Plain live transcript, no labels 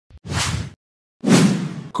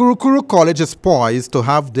Kuru College is poised to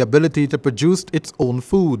have the ability to produce its own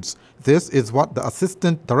foods. This is what the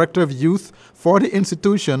Assistant Director of Youth for the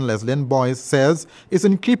institution, Leslie Boyce, says is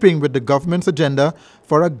in keeping with the government's agenda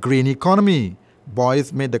for a green economy.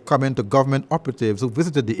 Boyce made the comment to government operatives who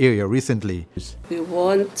visited the area recently. We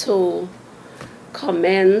want to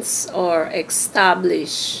commence or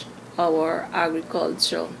establish our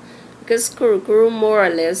agriculture because Kuru more or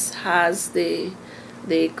less has the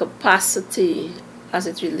capacity as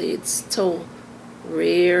it relates to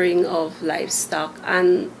rearing of livestock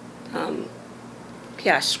and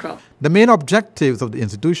cash crop. The main objectives of the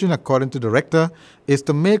institution, according to the director, is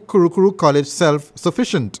to make Kuru College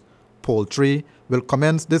self-sufficient. Poultry will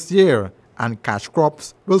commence this year and cash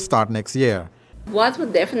crops will start next year. What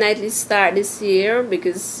would definitely start this year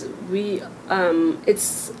because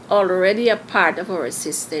it's already a part of our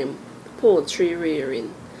system, poultry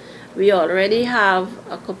rearing. We already have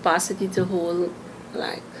a capacity to hold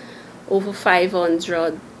like over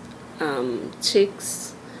 500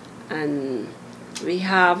 chicks, and we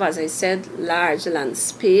have, as I said, large land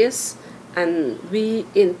space, and we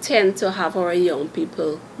intend to have our young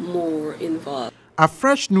people more involved. A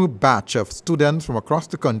fresh new batch of students from across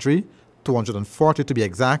the country, 240 to be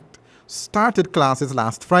exact, started classes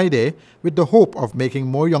last Friday with the hope of making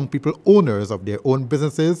more young people owners of their own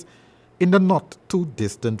businesses in the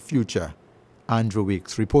not-too-distant future. Andrew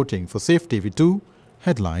Weeks reporting for Safe TV2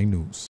 Headline News.